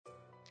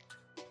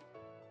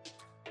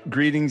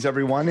Greetings,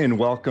 everyone, and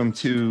welcome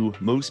to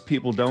Most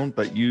People Don't,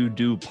 But You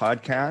Do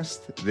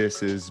podcast.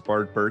 This is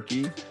Bart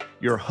Berkey,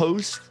 your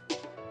host,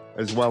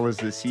 as well as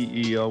the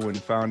CEO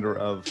and founder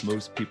of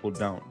Most People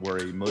Don't. We're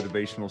a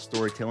motivational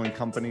storytelling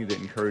company that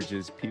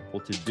encourages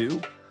people to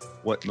do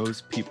what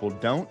most people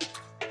don't.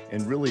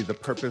 And really, the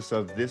purpose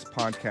of this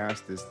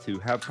podcast is to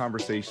have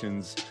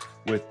conversations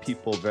with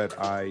people that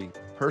I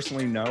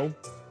personally know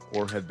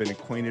or have been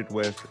acquainted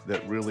with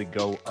that really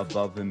go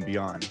above and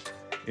beyond.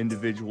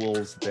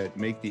 Individuals that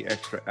make the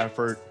extra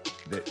effort,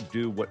 that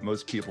do what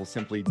most people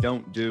simply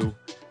don't do,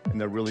 and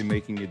they're really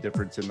making a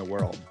difference in the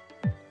world.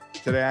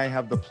 Today, I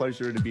have the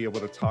pleasure to be able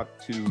to talk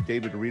to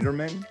David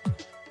Riederman.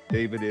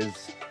 David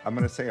is, I'm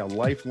going to say, a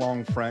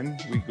lifelong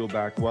friend. We go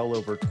back well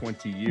over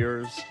 20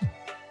 years.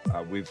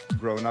 We've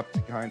grown up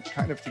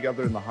kind of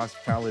together in the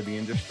hospitality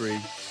industry,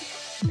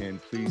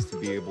 and pleased to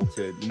be able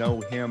to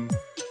know him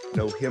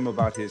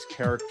about his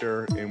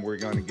character, and we're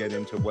going to get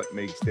into what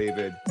makes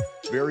David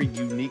very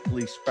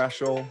uniquely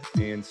special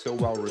and so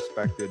well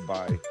respected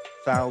by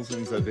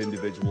thousands of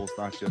individuals,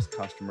 not just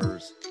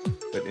customers,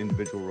 but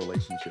individual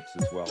relationships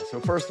as well. So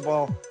first of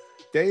all,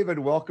 David,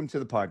 welcome to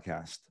the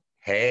podcast.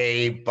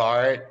 Hey,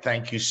 Bart.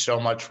 Thank you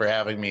so much for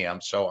having me. I'm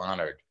so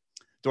honored.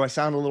 Do I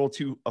sound a little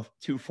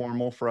too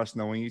formal for us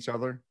knowing each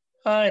other?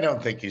 I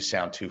don't think you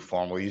sound too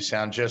formal. You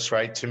sound just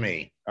right to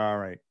me. All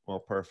right. Well,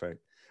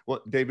 perfect.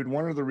 Well, David,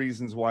 one of the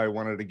reasons why I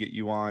wanted to get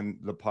you on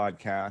the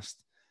podcast,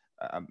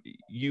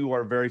 you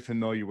are very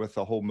familiar with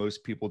the whole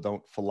most people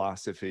don't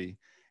philosophy.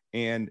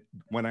 And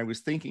when I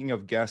was thinking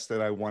of guests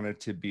that I wanted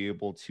to be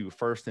able to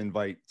first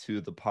invite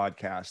to the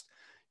podcast,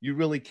 you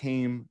really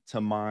came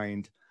to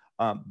mind.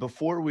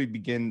 Before we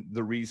begin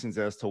the reasons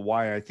as to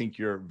why I think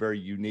you're very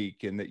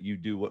unique and that you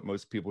do what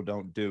most people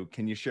don't do,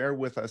 can you share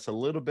with us a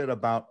little bit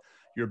about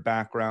your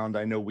background?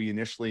 I know we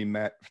initially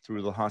met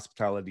through the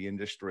hospitality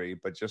industry,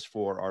 but just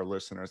for our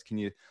listeners, can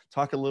you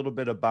talk a little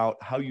bit about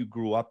how you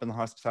grew up in the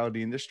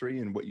hospitality industry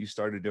and what you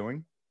started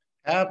doing?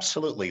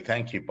 Absolutely.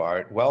 Thank you,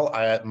 Bart. Well,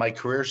 my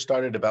career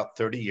started about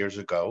 30 years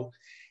ago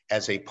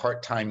as a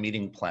part-time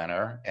meeting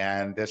planner,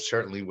 and this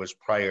certainly was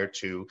prior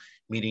to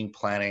meeting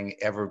planning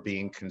ever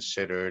being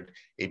considered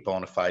a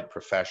bona fide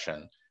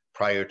profession,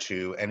 prior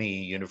to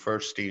any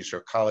universities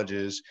or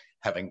colleges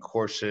having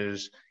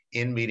courses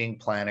in meeting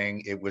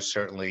planning. It was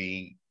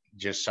certainly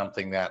just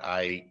something that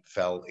I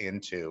fell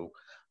into,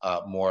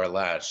 more or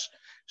less.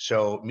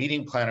 So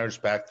meeting planners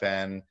back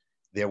then,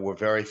 there were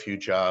very few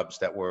jobs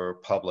that were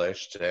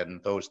published,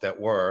 and those that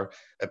were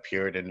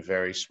appeared in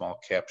very small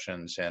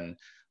captions in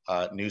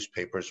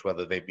newspapers,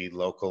 whether they be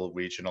local,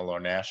 regional, or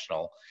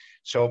national.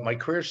 So my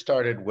career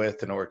started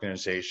with an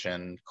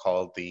organization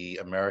called the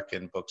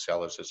American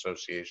Booksellers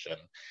Association,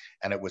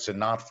 and it was a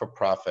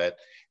not-for-profit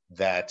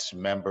that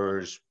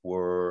members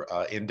were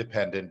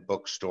independent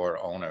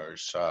bookstore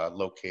owners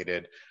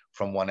located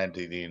from one end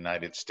of the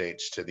United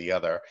States to the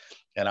other.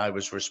 And I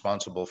was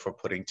responsible for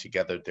putting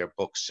together their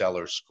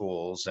bookseller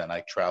schools. And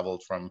I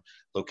traveled from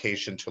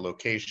location to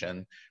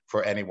location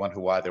for anyone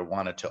who either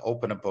wanted to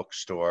open a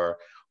bookstore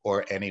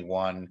or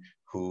anyone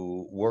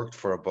who worked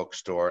for a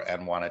bookstore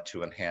and wanted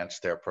to enhance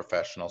their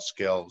professional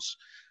skills.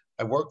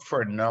 I worked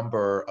for a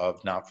number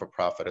of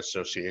not-for-profit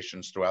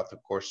associations throughout the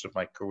course of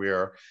my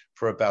career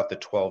for about the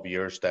 12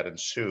 years that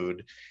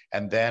ensued.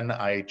 And then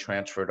I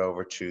transferred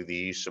over to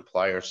the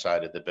supplier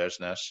side of the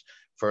business,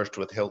 first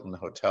with Hilton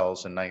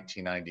Hotels in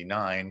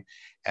 1999,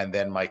 and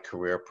then my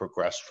career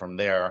progressed from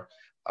there.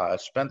 I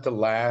spent the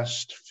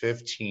last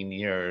 15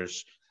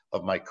 years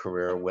of my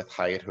career with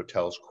Hyatt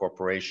Hotels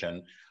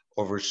Corporation,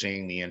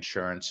 overseeing the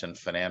insurance and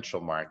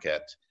financial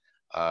market.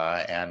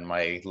 And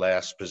my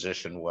last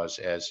position was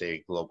as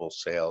a global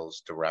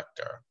sales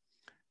director.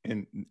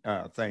 And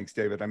thanks,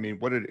 David. I mean,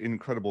 what an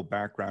incredible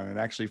background. And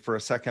actually, for a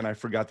second, I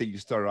forgot that you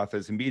started off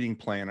as a meeting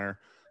planner,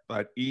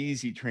 but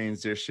easy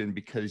transition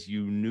because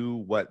you knew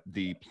what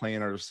the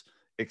planners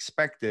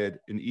expected,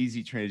 an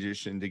easy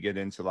transition to get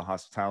into the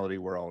hospitality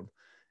world.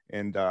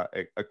 And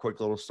a quick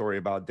little story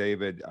about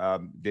David.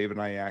 David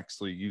and I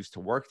actually used to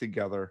work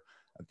together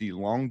at the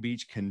Long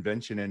Beach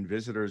Convention and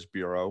Visitors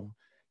Bureau.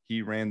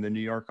 He ran the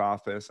New York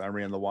office. I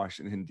ran the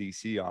Washington,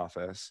 D.C.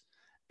 office.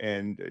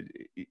 And,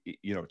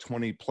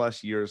 20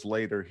 plus years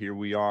later, here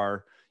we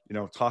are,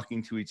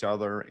 talking to each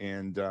other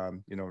and,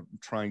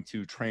 trying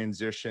to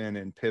transition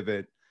and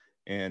pivot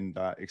and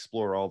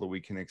explore all that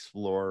we can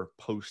explore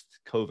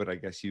post-COVID, I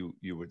guess you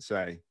would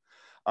say.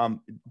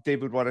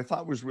 David, what I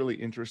thought was really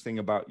interesting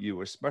about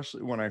you,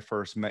 especially when I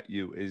first met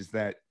you, is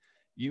that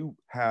you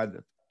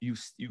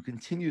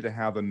continue to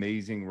have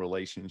amazing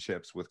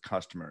relationships with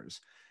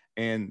customers.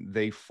 And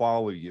they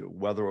follow you,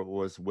 whether it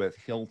was with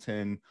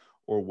Hilton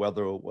or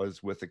whether it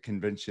was with the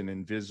Convention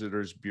and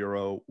Visitors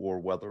Bureau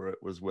or whether it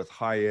was with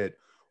Hyatt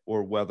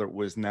or whether it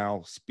was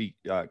now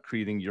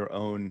creating your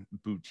own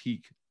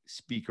boutique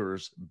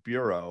speakers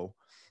bureau.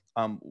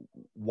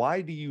 Why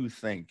do you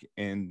think,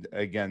 and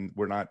again,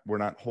 we're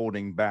not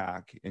holding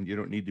back and you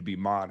don't need to be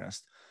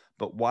modest,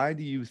 but why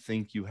do you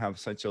think you have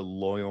such a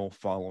loyal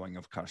following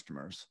of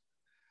customers?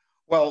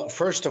 Well,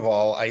 first of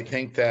all, I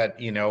think that,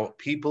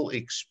 people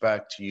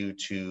expect you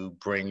to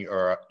bring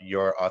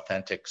your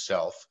authentic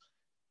self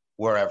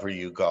wherever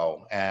you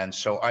go. And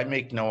so I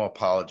make no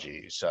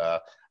apologies.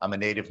 I'm a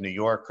native New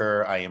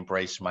Yorker. I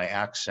embrace my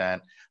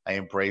accent. I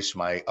embrace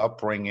my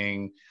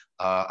upbringing.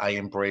 I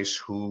embrace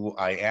who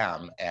I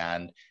am.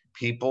 And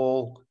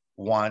people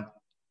want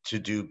to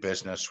do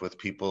business with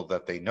people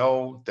that they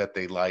know, that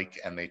they like,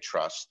 and they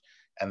trust.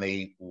 And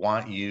they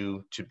want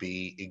you to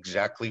be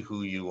exactly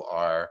who you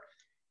are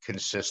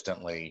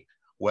consistently,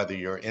 whether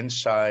you're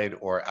inside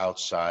or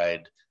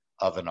outside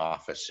of an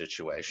office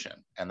situation.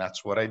 And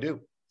that's what I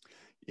do.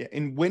 Yeah.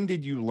 And when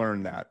did you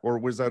learn that? Or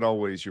was that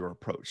always your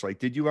approach? Like,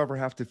 did you ever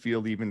have to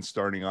feel, even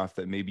starting off,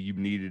 that maybe you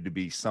needed to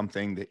be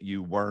something that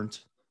you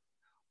weren't?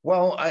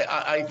 Well,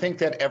 I think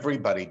that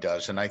everybody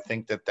does, and I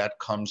think that that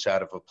comes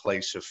out of a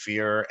place of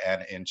fear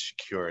and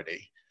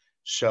insecurity.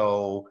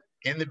 So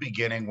in the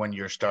beginning, when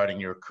you're starting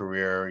your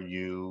career,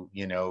 you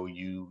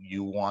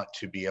want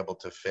to be able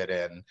to fit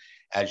in,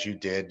 as you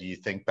did. You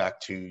think back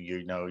to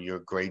your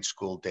grade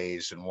school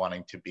days and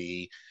wanting to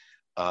be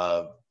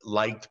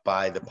liked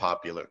by the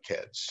popular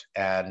kids.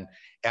 And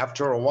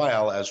after a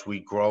while, as we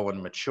grow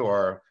and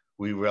mature,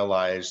 we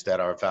realize that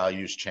our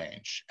values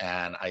change.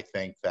 And I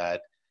think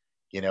that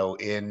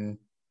in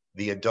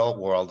the adult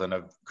world, and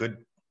a good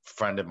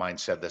friend of mine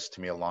said this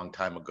to me a long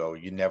time ago,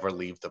 you never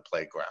leave the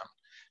playground.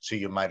 So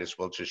you might as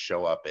well just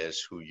show up as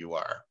who you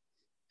are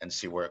and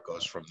see where it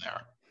goes from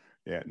there.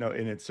 Yeah, no,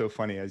 and it's so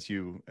funny as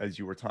you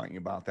were talking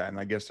about that, and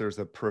I guess there's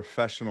a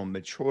professional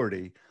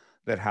maturity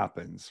that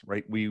happens,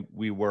 right?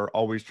 We were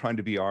always trying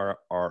to be our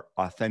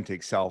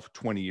authentic self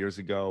 20 years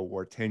ago,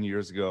 or 10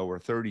 years ago, or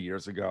 30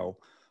 years ago,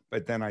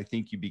 but then I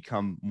think you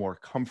become more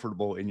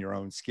comfortable in your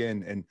own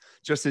skin. And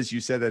just as you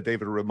said that,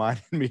 David,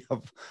 reminded me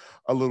of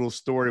a little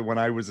story. When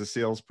I was a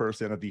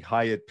salesperson at the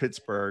Hyatt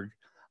Pittsburgh,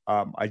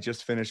 I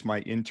just finished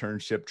my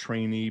internship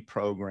trainee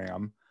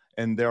program,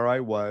 and there I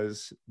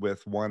was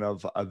with one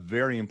of a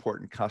very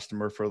important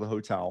customer for the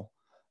hotel.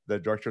 The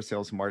director of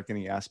sales and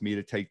marketing asked me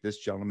to take this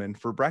gentleman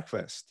for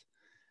breakfast.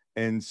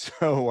 And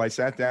so I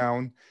sat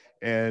down,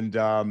 and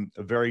a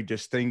very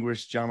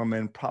distinguished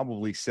gentleman,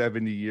 probably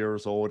 70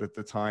 years old at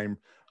the time,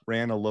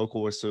 ran a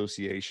local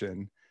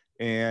association,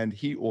 and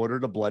he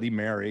ordered a Bloody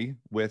Mary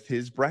with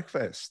his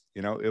breakfast.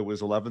 It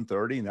was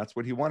 11:30, and that's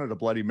what he wanted, a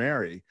Bloody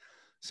Mary.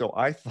 So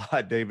I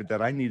thought, David,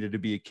 that I needed to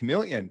be a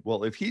chameleon.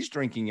 Well, if he's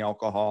drinking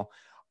alcohol,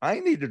 I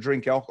need to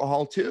drink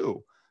alcohol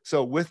too.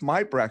 So with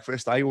my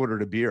breakfast, I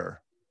ordered a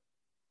beer.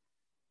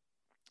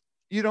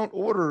 You don't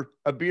order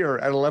a beer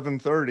at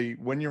 11:30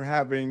 when you're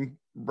having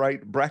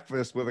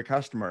breakfast with a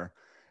customer.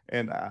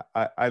 And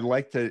I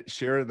like to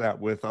share that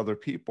with other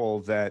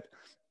people, that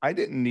I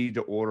didn't need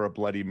to order a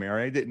Bloody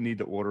Mary. I didn't need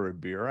to order a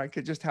beer. I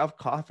could just have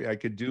coffee. I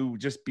could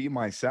just be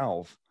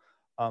myself.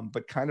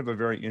 But kind of a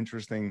very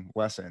interesting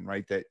lesson,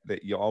 right?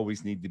 That you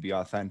always need to be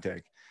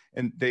authentic.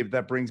 And Dave,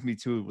 that brings me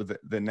to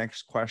the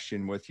next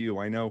question with you.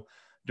 I know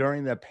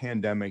during the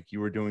pandemic, you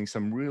were doing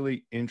some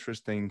really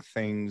interesting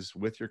things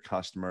with your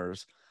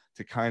customers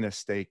to kind of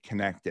stay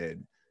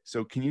connected.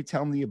 So can you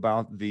tell me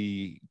about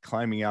the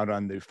climbing out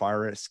on the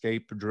fire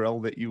escape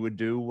drill that you would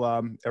do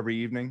every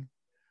evening?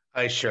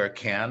 I sure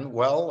can.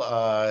 Well,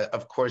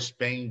 of course,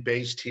 being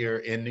based here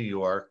in New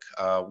York,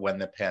 when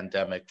the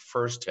pandemic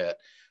first hit,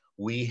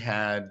 we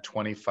had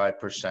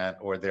 25%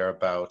 or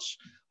thereabouts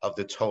of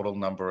the total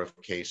number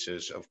of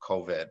cases of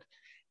COVID.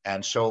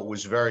 And so it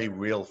was very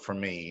real for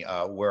me.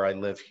 Where I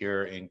live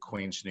here in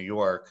Queens, New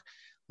York,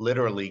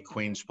 literally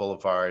Queens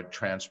Boulevard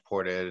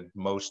transported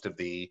most of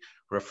the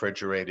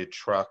refrigerated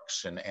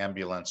trucks and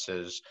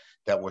ambulances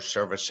that were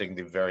servicing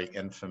the very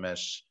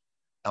infamous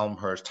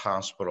Elmhurst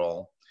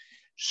Hospital.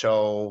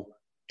 So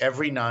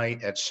every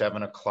night at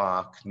 7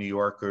 o'clock, New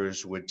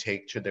Yorkers would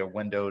take to their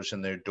windows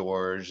and their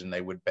doors, and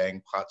they would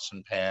bang pots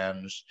and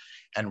pans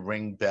and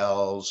ring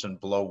bells and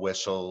blow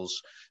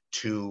whistles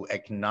to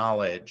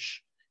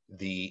acknowledge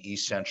the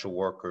essential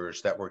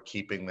workers that were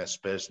keeping this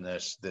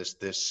business,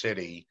 this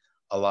city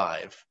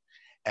alive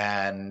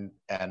and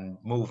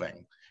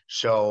moving.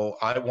 So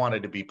I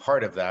wanted to be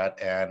part of that.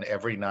 And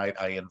every night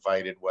I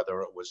invited,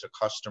 whether it was a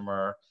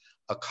customer,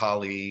 a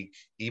colleague,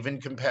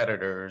 even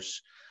competitors,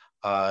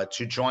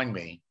 to join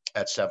me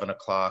at 7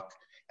 o'clock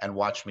and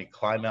watch me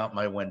climb out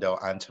my window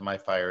onto my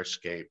fire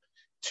escape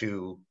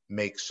to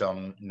make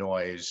some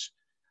noise,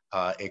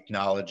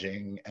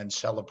 acknowledging and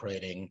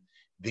celebrating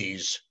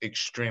these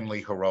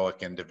extremely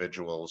heroic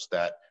individuals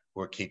that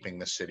were keeping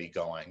the city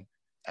going.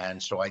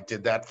 And so I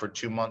did that for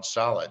 2 months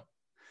solid,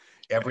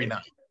 every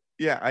night.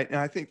 Yeah,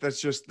 I think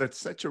that's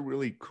such a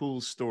really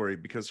cool story,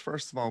 because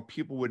first of all,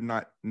 people would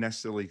not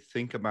necessarily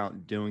think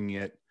about doing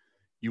it.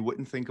 You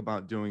wouldn't think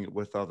about doing it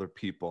with other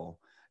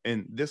people.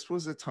 And this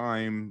was a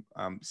time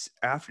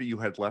after you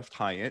had left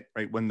Hyatt,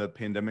 right, when the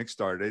pandemic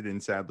started,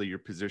 and sadly your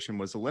position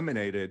was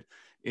eliminated.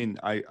 And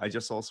I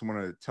just also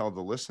want to tell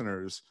the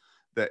listeners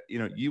that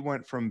you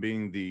went from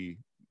being the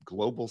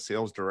global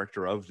sales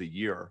director of the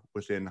year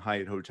within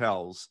Hyatt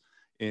Hotels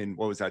in,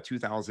 what was that,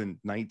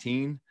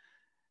 2019?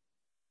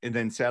 And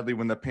then sadly,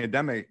 when the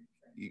pandemic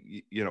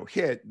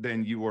hit,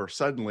 then you were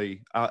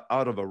suddenly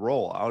out of a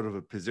role, out of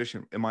a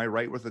position. Am I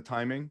right with the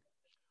timing?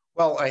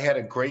 Well, I had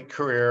a great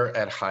career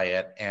at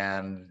Hyatt,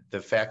 and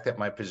the fact that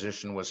my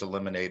position was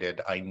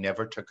eliminated, I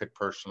never took it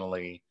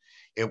personally.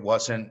 It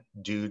wasn't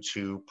due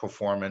to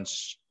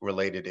performance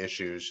related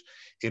issues.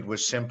 It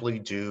was simply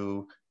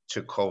due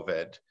to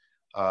COVID.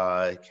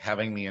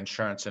 Having the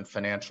insurance and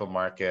financial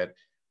market,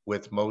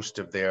 with most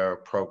of their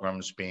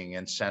programs being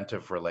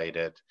incentive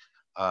related,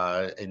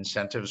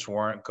 incentives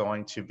weren't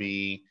going to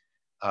be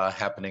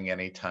happening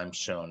anytime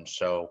soon.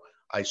 So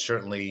I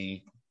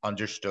certainly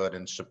understood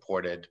and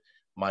supported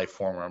my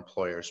former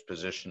employer's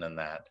position in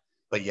that.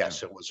 But Yeah.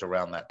 yes, it was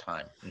around that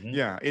time. Mhm.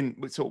 Yeah.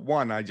 And so,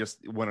 one, I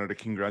just wanted to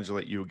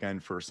congratulate you again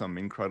for some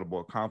incredible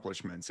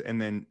accomplishments. And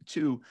then,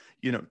 two,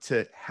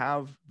 to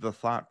have the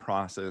thought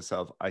process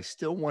of, I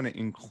still want to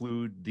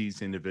include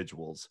these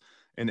individuals.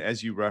 And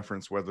as you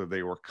referenced, whether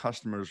they were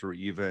customers or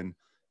even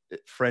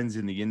friends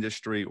in the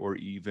industry or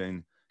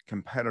even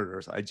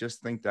competitors, I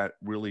just think that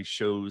really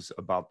shows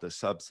about the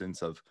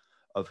substance of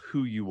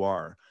who you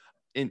are.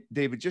 And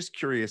David, just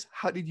curious,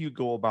 how did you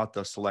go about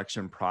the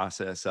selection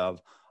process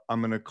of,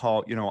 I'm going to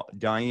call,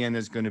 Diane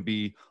is going to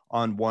be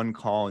on one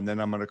call, and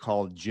then I'm going to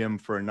call Jim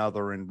for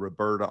another and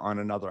Roberta on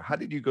another. How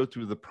did you go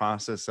through the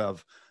process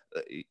of,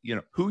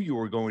 who you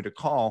were going to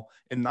call,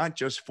 and not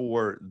just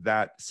for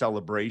that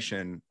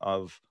celebration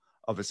of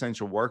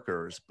essential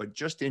workers, but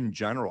just in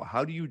general?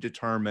 How do you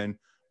determine,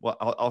 well,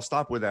 I'll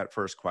stop with that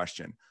first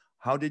question.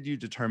 How did you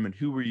determine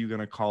who were you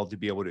going to call to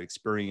be able to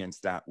experience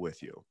that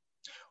with you?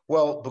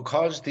 Well,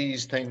 because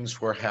these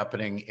things were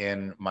happening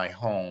in my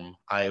home,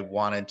 I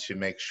wanted to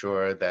make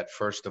sure that,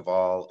 first of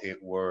all, it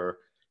were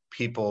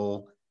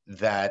people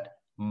that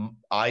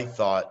I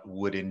thought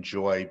would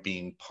enjoy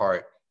being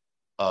part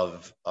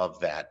of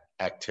that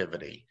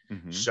activity.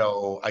 Mm-hmm.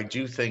 So I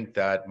do think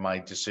that my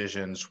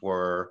decisions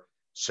were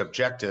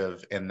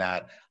subjective in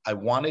that I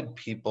wanted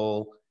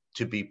people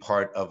to be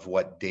part of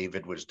what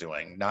David was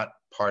doing, not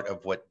part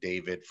of what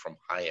David from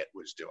Hyatt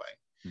was doing.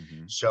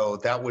 Mm-hmm. So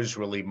that was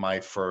really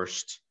my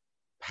first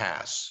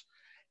pass.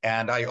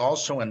 And I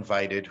also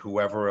invited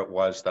whoever it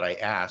was that I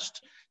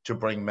asked to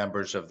bring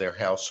members of their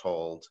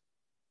household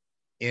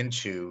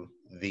into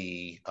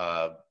the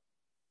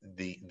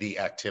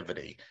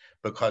activity,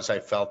 because I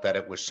felt that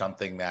it was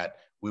something that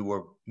we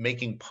were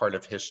making part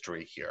of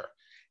history here.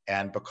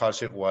 And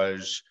because it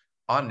was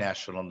on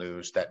national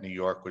news that New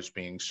York was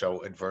being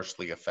so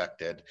adversely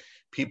affected,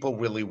 people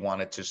really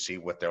wanted to see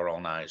with their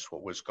own eyes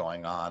what was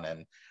going on.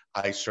 And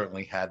I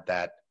certainly had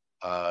that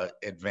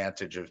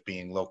advantage of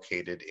being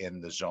located in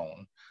the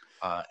zone,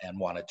 and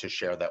wanted to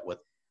share that with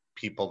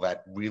people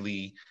that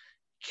really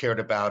cared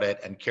about it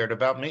and cared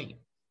about me.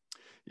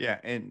 Yeah.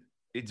 And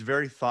it's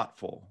very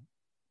thoughtful.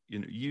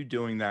 You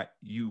doing that,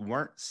 you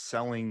weren't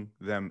selling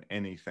them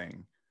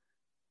anything.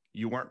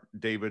 You weren't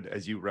David,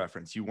 as you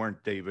referenced, you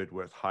weren't David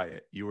with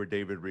Hyatt. You were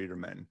David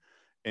Riederman,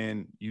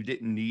 and you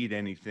didn't need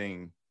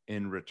anything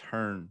in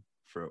return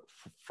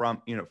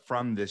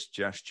from this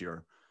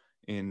gesture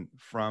and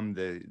from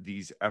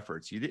these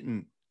efforts. You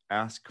didn't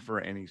ask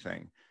for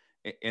anything.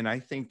 And I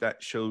think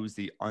that shows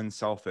the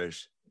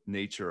unselfish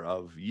nature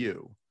of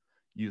you.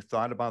 You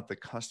thought about the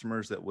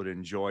customers that would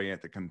enjoy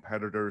it, the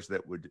competitors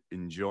that would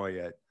enjoy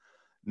it,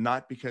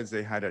 not because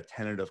they had a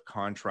tentative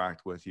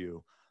contract with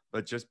you,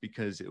 but just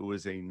because it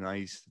was a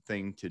nice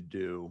thing to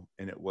do,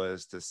 and it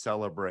was to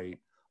celebrate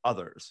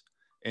others.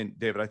 And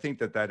David, I think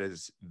that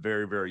is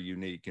very, very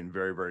unique and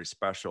very, very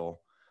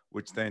special,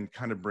 which then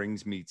kind of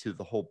brings me to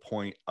the whole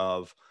point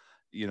of,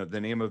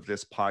 the name of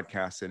this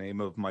podcast, the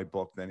name of my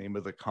book, the name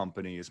of the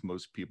company is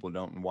Most People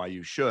Don't and Why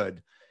You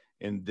Should.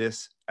 And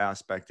this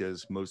aspect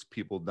is most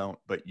people don't,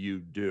 but you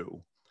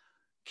do.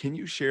 Can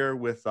you share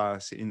with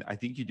us, and I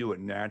think you do it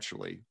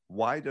naturally,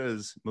 why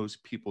does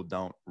most people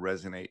don't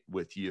resonate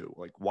with you?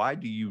 Like, why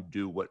do you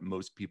do what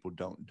most people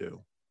don't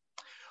do?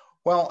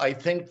 Well, I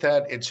think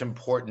that it's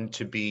important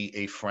to be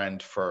a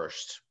friend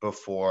first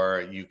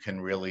before you can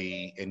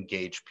really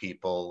engage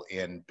people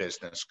in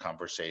business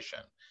conversation.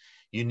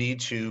 You need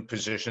to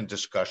position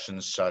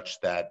discussions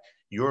such that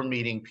you're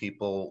meeting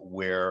people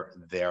where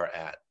they're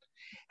at.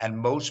 And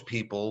most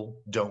people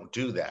don't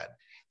do that.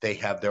 They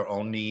have their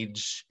own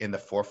needs in the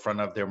forefront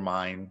of their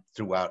mind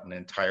throughout an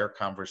entire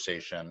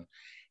conversation.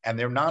 And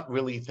they're not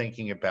really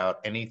thinking about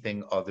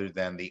anything other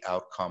than the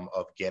outcome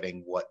of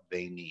getting what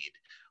they need,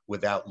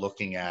 without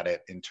looking at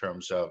it in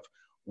terms of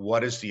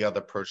what is the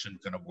other person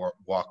going to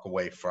walk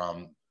away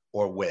from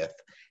or with,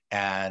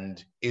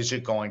 and is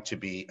it going to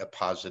be a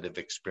positive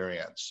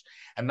experience?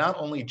 And not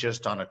only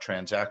just on a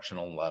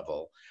transactional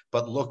level,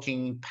 but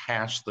looking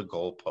past the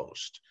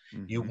goalpost.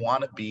 You Mm-hmm.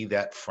 want to be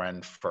that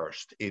friend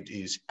first. It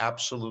is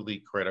absolutely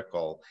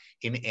critical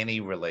in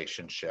any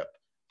relationship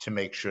to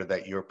make sure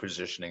that you're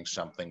positioning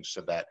something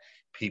so that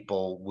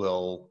people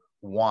will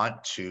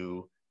want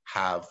to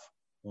have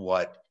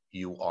what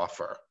you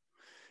offer.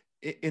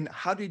 And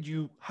how do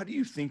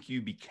you think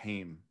you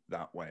became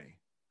that way?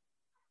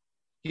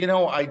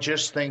 I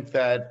just think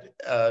that,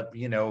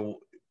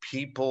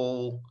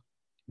 people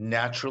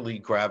naturally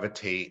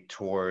gravitate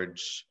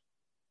towards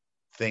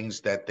things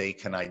that they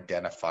can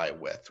identify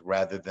with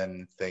rather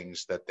than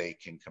things that they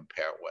can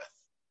compare with.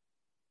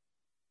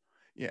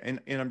 Yeah, and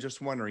I'm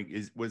just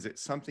wondering, was it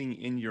something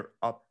in your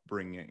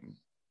upbringing,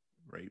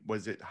 right?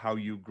 Was it how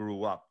you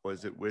grew up?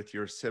 Was it with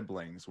your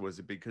siblings? Was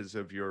it because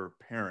of your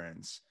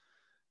parents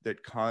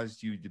that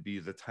caused you to be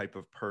the type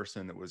of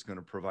person that was going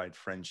to provide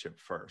friendship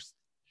first?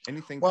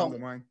 Anything come to Well,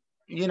 mind?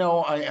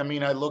 I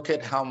mean, I look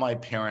at how my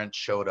parents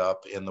showed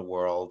up in the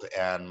world,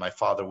 and my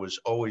father was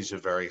always a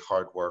very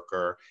hard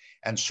worker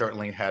and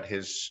certainly had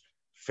his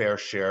fair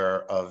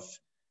share of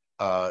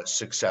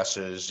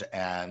successes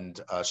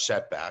and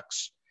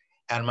setbacks.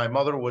 And my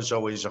mother was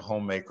always a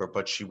homemaker,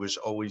 but she was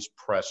always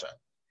present.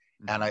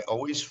 And Mhm. I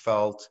always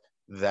felt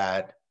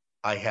that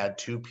I had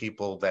two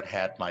people that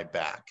had my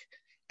back.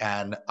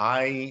 And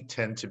I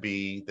tend to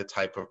be the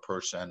type of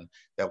person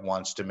that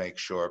wants to make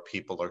sure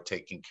people are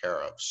taken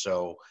care of.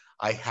 So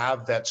I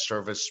have that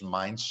service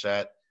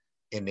mindset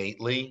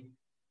innately.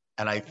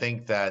 And I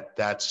think that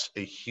that's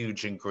a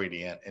huge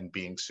ingredient in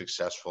being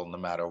successful no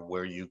matter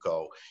where you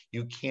go.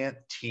 You can't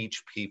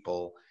teach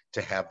people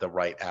to have the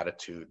right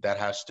attitude. That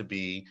has to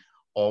be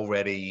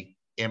already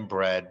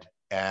inbred.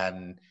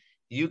 And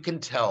you can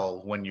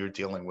tell when you're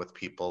dealing with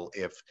people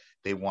if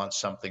they want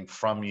something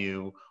from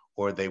you,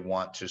 or they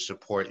want to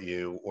support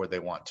you, or they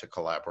want to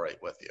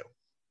collaborate with you.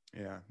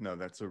 Yeah, no,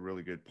 that's a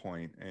really good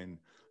point. And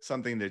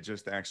something that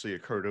just actually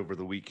occurred over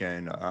the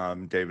weekend,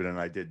 David and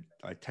I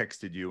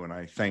texted you and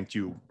I thanked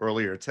you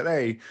earlier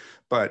today,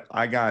 but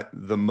I got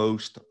the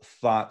most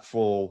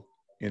thoughtful,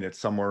 and it's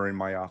somewhere in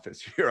my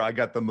office here, I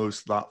got the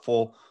most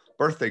thoughtful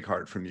birthday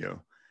card from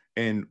you.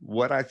 And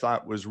what I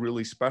thought was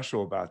really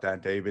special about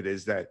that, David,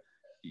 is that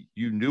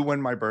you knew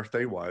when my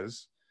birthday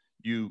was,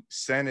 you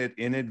sent it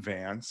in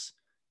advance,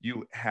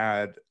 you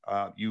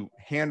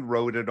hand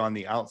wrote it on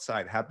the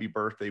outside happy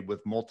birthday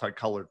with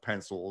multicolored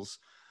pencils.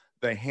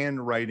 The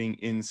handwriting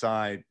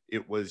inside,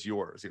 it was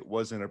yours. It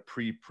wasn't a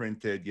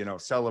pre-printed,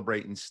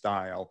 celebrate in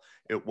style.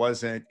 It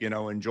wasn't,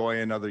 enjoy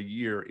another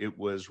year. It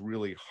was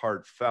really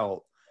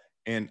heartfelt,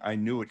 and I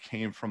knew it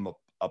came from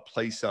a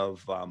place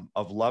of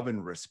love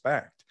and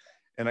respect.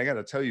 And I got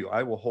to tell you,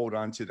 I will hold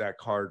on to that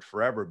card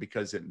forever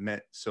because it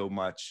meant so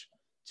much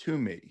to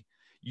me.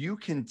 You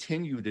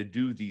continue to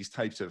do these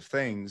types of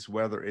things,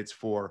 whether it's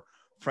for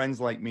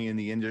friends like me in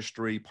the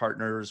industry,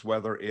 partners,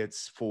 whether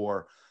it's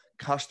for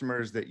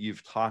customers that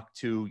you've talked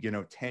to,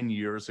 10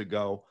 years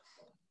ago.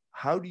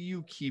 How do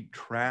you keep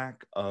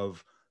track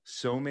of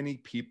so many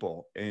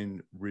people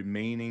and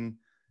remaining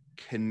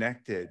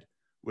connected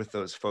with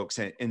those folks?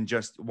 And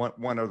just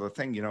one other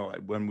thing,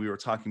 when we were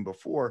talking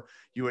before,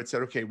 you had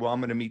said, okay, well, I'm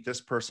going to meet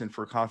this person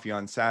for coffee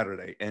on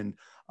Saturday. And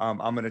I'm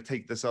going to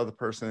take this other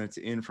person that's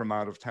in from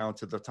out of town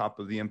to the top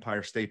of the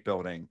Empire State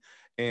Building.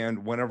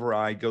 And whenever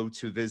I go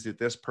to visit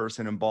this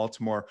person in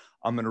Baltimore,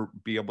 I'm going to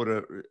be able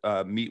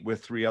to meet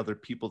with three other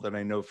people that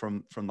I know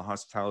from the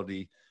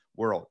hospitality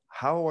world.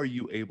 How are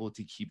you able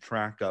to keep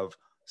track of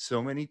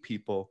so many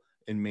people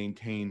and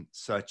maintain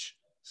such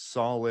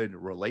solid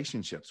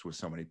relationships with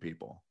so many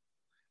people?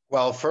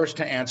 Well, first,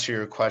 to answer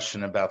your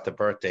question about the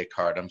birthday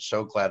card, I'm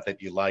so glad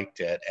that you liked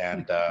it.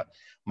 And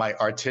my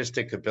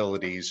artistic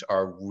abilities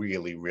are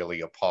really,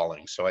 really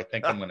appalling. So I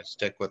think I'm going to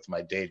stick with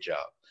my day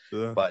job.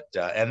 Uh, But,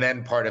 and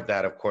then part of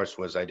that, of course,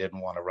 was I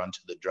didn't want to run to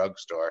the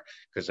drugstore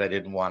because I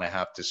didn't want to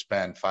have to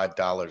spend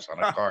 $5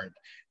 on a card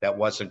that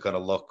wasn't going to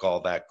look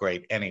all that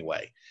great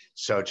anyway.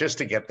 So just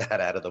to get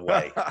that out of the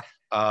way.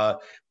 Uh,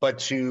 but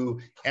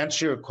to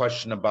answer your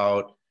question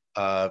about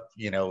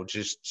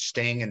just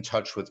staying in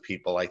touch with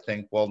people. I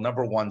think, well,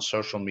 number one,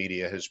 social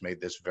media has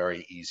made this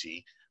very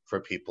easy for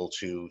people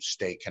to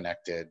stay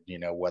connected,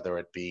 whether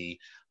it be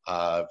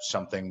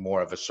something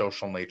more of a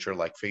social nature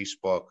like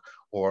Facebook,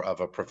 or of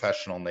a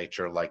professional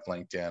nature like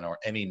LinkedIn, or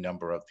any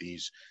number of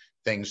these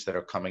things that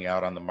are coming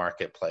out on the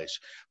marketplace.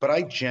 But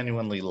I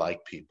genuinely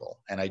like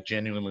people, and I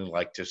genuinely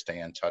like to stay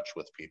in touch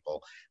with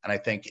people. And I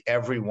think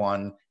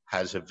everyone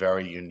has a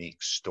very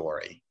unique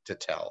story to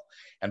tell.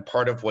 And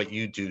part of what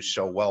you do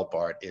so well,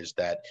 Bart, is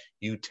that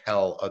you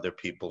tell other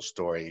people's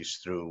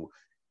stories through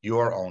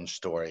your own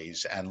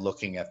stories and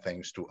looking at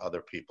things through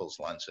other people's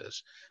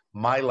lenses.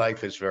 My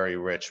life is very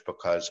rich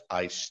because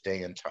I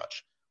stay in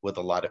touch with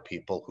a lot of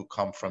people who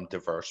come from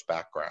diverse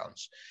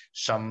backgrounds,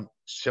 some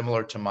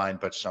similar to mine,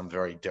 but some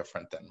very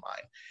different than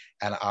mine.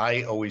 And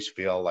I always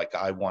feel like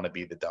I want to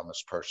be the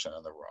dumbest person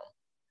in the room.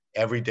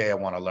 Every day I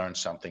want to learn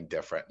something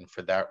different. And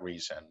for that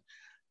reason,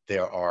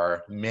 there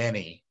are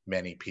many,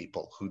 many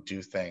people who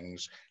do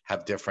things,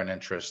 have different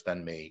interests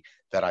than me,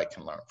 that I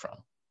can learn from.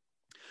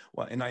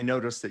 well, and I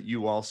noticed that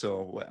you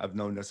also, I've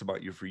known this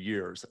about you for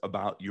years,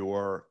 about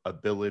your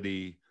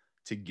ability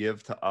to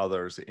give to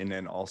others and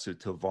then also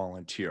to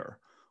volunteer,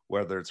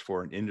 whether it's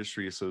for an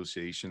industry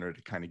association or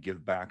to kind of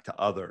give back to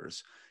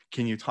others.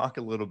 Can you talk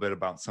a little bit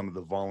about some of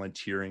the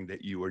volunteering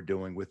that you are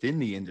doing within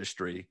the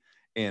industry?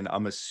 And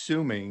I'm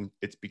assuming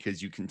it's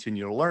because you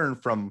continue to learn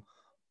from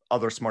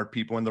other smart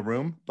people in the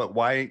room, but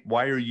why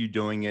are you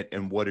doing it,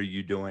 and what are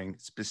you doing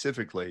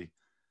specifically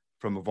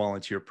from a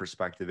volunteer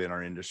perspective in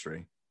our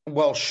industry?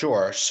 Well,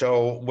 sure.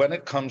 So when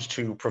it comes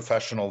to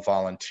professional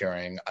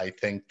volunteering, I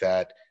think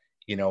that,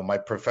 my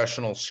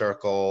professional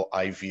circle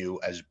I view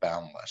as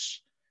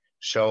boundless.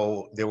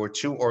 So there were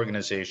two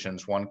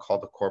organizations, one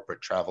called the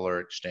Corporate Traveler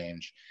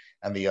Exchange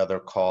and the other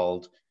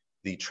called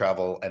the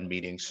Travel and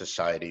Meeting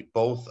Society,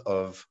 both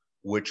of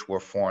which were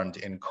formed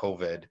in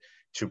COVID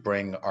to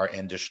bring our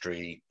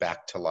industry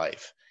back to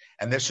life.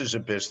 And this is a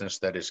business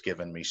that has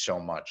given me so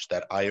much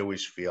that I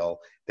always feel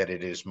that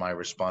it is my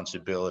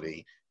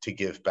responsibility to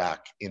give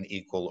back in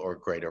equal or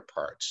greater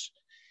parts.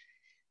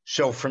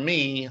 So for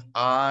me,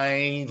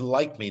 I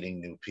like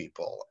meeting new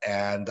people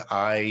and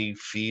I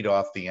feed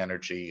off the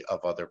energy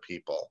of other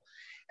people.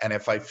 And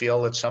if I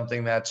feel it's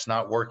something that's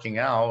not working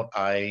out,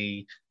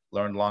 I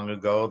learned long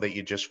ago that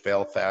you just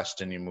fail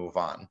fast and you move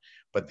on.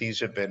 But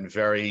these have been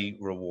very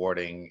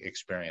rewarding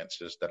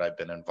experiences that I've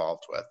been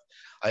involved with.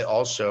 I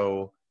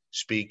also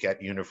speak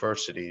at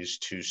universities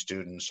to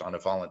students on a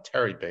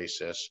voluntary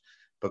basis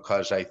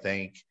because I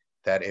think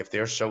that if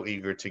they're so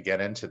eager to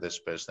get into this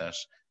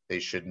business, they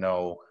should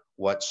know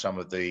what some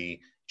of the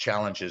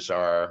challenges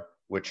are,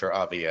 which are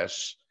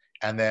obvious,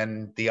 and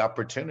then the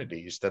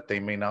opportunities that they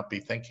may not be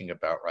thinking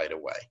about right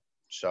away.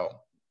 So,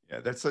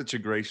 yeah, that's such a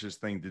gracious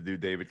thing to do,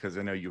 David, because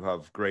I know you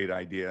have great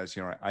ideas.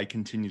 I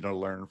continue to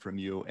learn from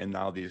you, and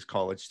now these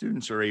college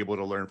students are able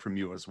to learn from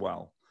you as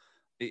well.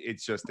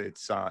 It's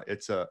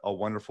a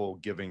wonderful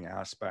giving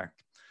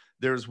aspect.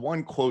 There's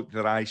one quote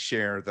that I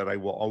share that I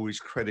will always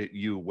credit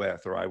you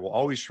with, or I will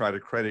always try to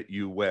credit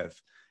you with,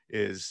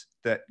 is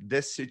that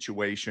this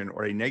situation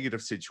or a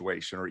negative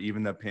situation or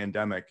even the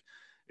pandemic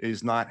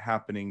is not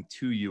happening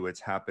to you, it's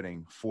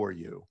happening for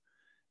you.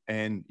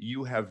 And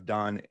you have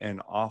done an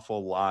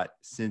awful lot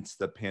since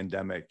the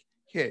pandemic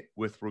hit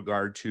with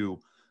regard to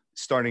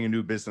starting a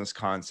new business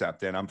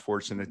concept. And I'm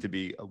fortunate to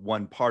be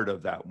one part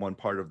of that, one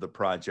part of the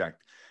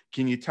project.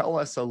 Can you tell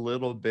us a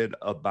little bit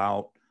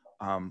about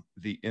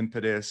the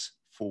impetus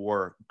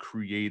for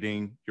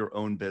creating your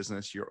own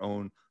business, your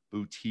own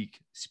boutique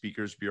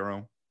speakers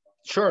bureau?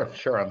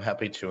 sure, I'm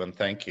happy to, and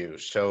thank you.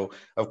 So,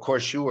 of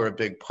course, you were a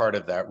big part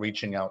of that,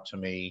 reaching out to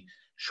me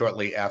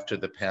shortly after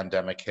the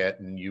pandemic hit,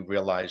 and you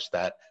realized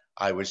that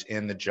I was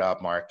in the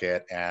job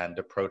market and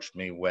approached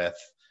me with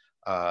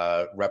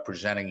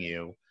representing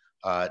you,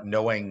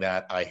 knowing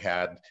that I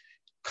had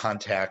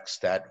contacts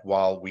that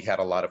while we had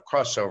a lot of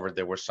crossover,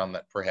 there were some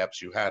that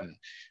perhaps you hadn't.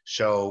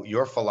 So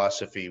your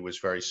philosophy was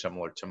very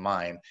similar to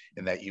mine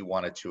in that you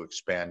wanted to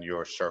expand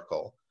your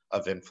circle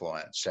of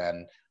influence.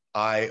 And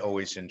I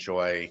always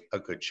enjoy a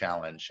good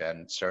challenge,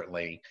 and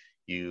certainly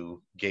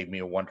you gave me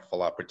a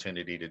wonderful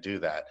opportunity to do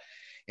that.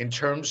 In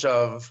terms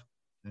of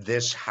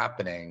this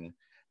happening,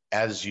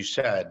 as you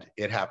said,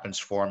 it happens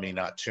for me,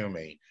 not to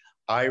me.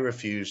 I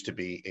refuse to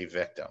be a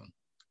victim.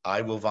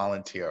 I will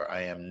volunteer.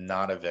 I am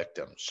not a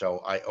victim. So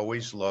I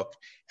always look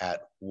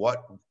at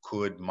what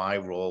could my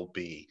role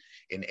be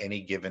in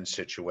any given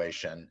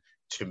situation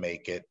to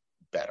make it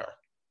better.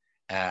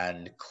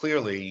 And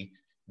clearly,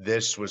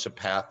 this was a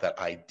path that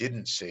I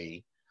didn't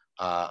see.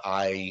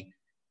 I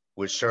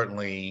was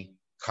certainly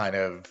kind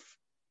of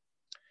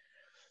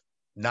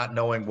not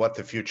knowing what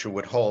the future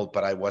would hold,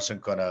 but I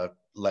wasn't going to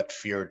let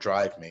fear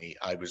drive me.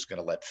 I was going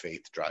to let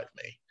faith drive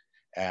me.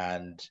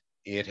 And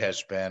it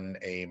has been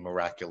a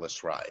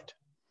miraculous ride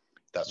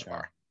thus Yeah.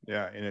 far.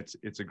 Yeah, and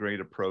it's a great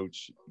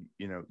approach.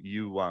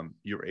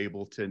 You're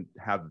able to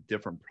have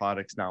different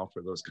products now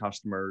for those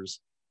customers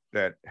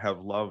that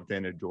have loved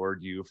and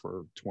adored you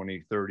for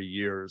 20, 30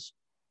 years.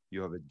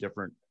 You have a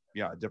different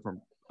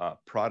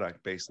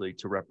product basically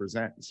to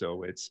represent.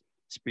 So it's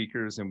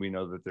speakers, and we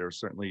know that there's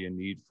certainly a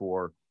need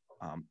for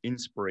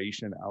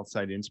inspiration,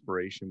 outside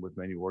inspiration with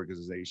many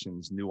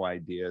organizations, new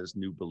ideas,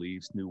 new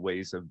beliefs, new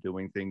ways of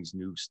doing things,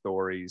 new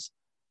stories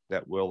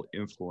that will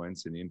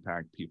influence and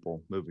impact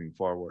people moving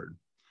forward.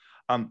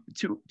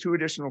 Two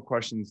additional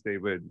questions,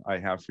 David, I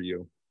have for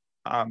you.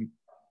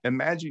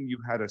 Imagine you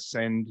had to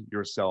send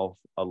yourself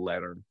a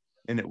letter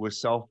and it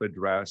was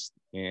self-addressed,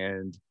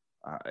 and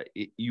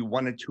you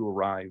wanted to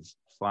arrive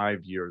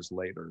 5 years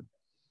later.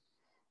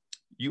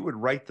 You would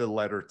write the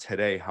letter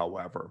today,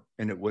 however,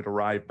 and it would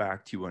arrive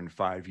back to you in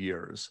 5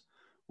 years.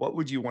 What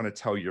would you want to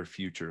tell your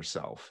future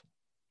self?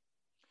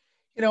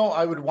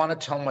 I would want to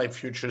tell my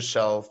future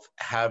self,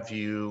 have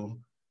you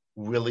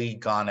really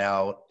gone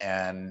out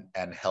and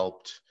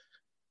helped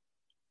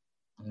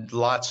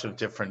lots of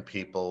different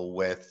people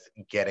with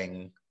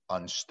getting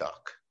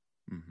unstuck?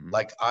 Mm-hmm.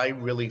 Like, I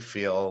really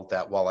feel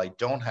that while I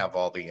don't have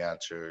all the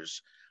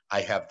answers,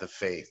 I have the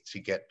faith to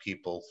get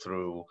people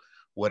through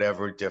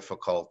whatever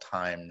difficult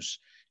times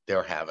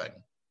they're having.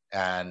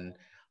 And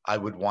I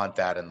would want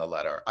that in the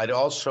letter. I'd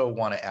also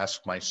want to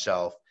ask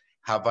myself,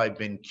 have I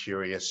been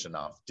curious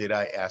enough? Did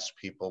I ask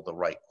people the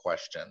right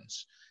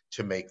questions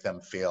to make them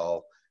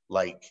feel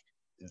like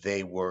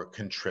they were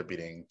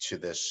contributing to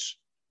this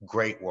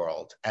great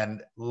world?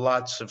 And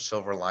lots of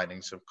silver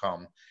linings have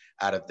come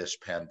out of this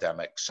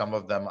pandemic, some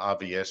of them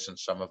obvious and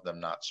some of them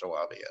not so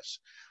obvious.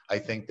 I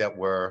think that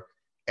we're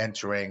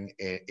entering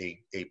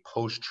a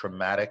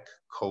post-traumatic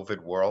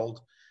COVID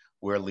world.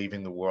 We're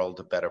leaving the world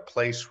a better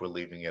place. We're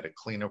leaving it a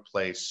cleaner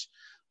place.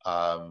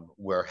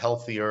 We're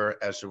healthier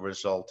as a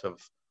result of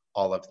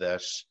all of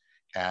this.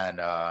 And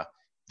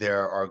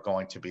there are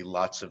going to be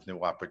lots of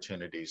new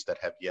opportunities that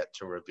have yet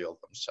to reveal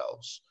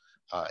themselves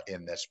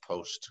in this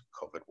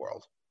post-COVID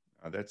world.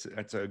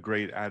 That's a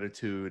great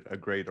attitude, a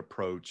great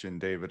approach. And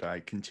David,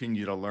 I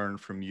continue to learn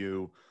from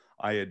you.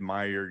 I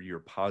admire your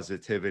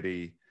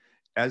positivity.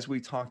 As we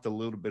talked a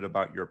little bit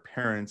about your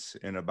parents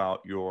and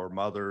about your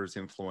mother's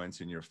influence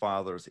and your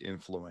father's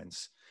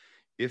influence,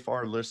 if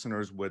our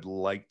listeners would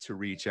like to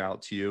reach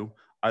out to you,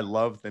 I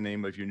love the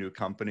name of your new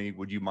company.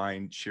 Would you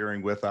mind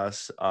sharing with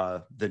us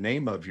the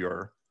name of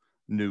your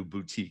new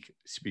boutique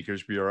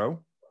speakers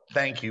bureau?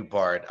 Thank you,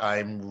 Bart.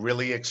 I'm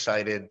really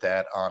excited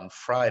that on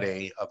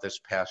Friday of this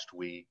past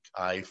week,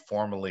 I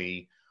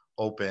formally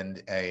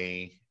opened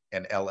an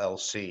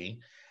LLC,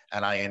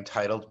 and I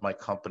entitled my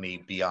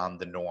company Beyond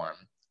the Norm.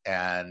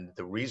 And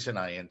the reason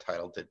I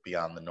entitled it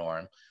Beyond the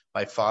Norm,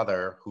 my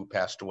father, who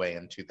passed away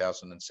in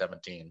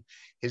 2017,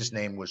 his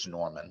name was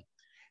Norman.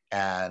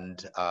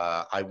 And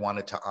I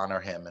wanted to honor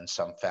him in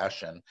some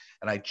fashion.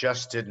 And I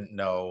just didn't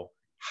know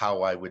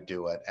how I would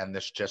do it. And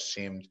this just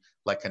seemed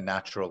like a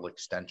natural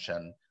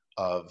extension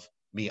of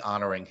me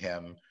honoring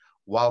him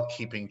while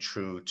keeping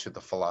true to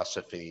the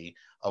philosophy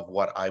of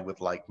what I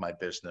would like my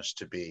business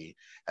to be.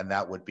 And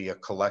that would be a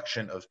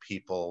collection of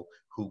people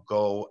who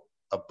go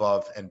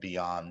above and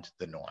beyond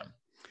the norm.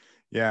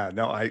 Yeah,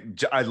 no, I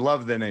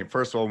love the name.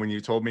 First of all, when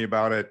you told me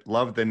about it,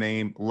 love the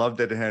name, love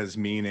that it has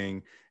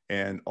meaning.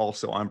 And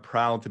also I'm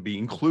proud to be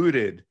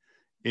included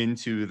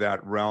into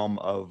that realm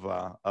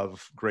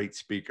of great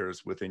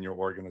speakers within your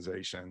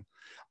organization.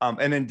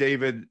 And then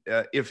David,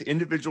 if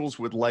individuals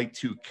would like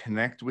to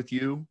connect with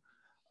you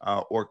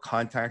or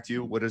contact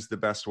you, what is the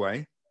best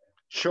way?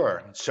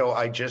 Sure. So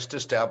I just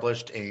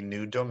established a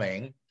new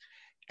domain,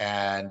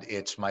 and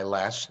it's my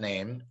last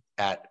name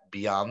at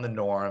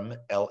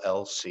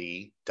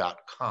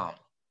beyondthenormllc.com.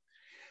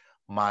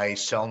 My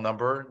cell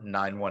number,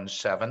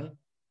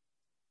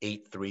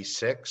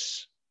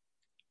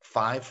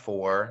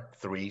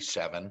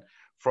 917-836-5437,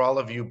 for all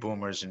of you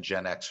boomers and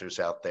Gen Xers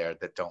out there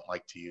that don't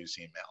like to use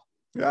email.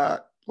 Yeah,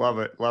 love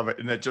it, love it.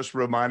 And that just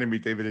reminded me,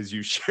 David, as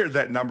you shared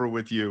that number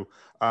with you,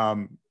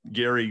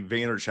 Gary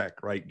Vaynerchuk,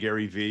 right?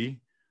 Gary V,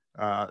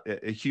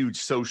 a huge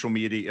social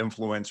media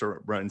influencer,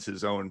 runs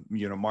his own,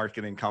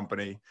 marketing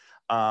company.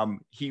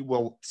 He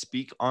will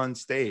speak on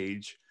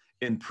stage,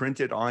 and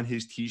printed on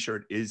his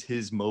t-shirt is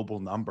his mobile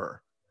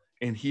number.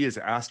 And he is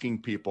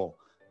asking people,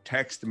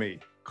 text me,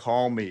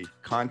 call me,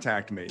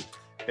 contact me.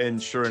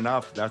 And sure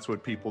enough, that's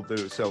what people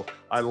do. So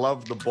I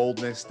love the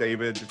boldness,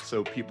 David,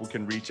 so people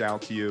can reach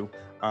out to you.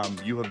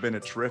 You have been a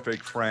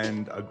terrific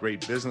friend, a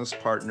great business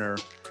partner,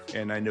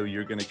 and I know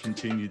you're going to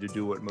continue to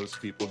do what most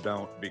people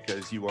don't,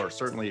 because you are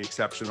certainly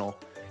exceptional.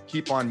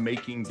 Keep on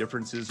making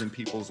differences in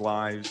people's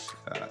lives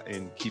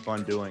and keep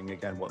on doing,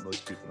 again, what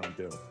most people don't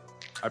do.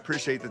 I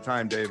appreciate the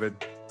time, David.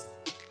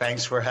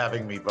 Thanks for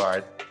having me,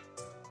 Bart.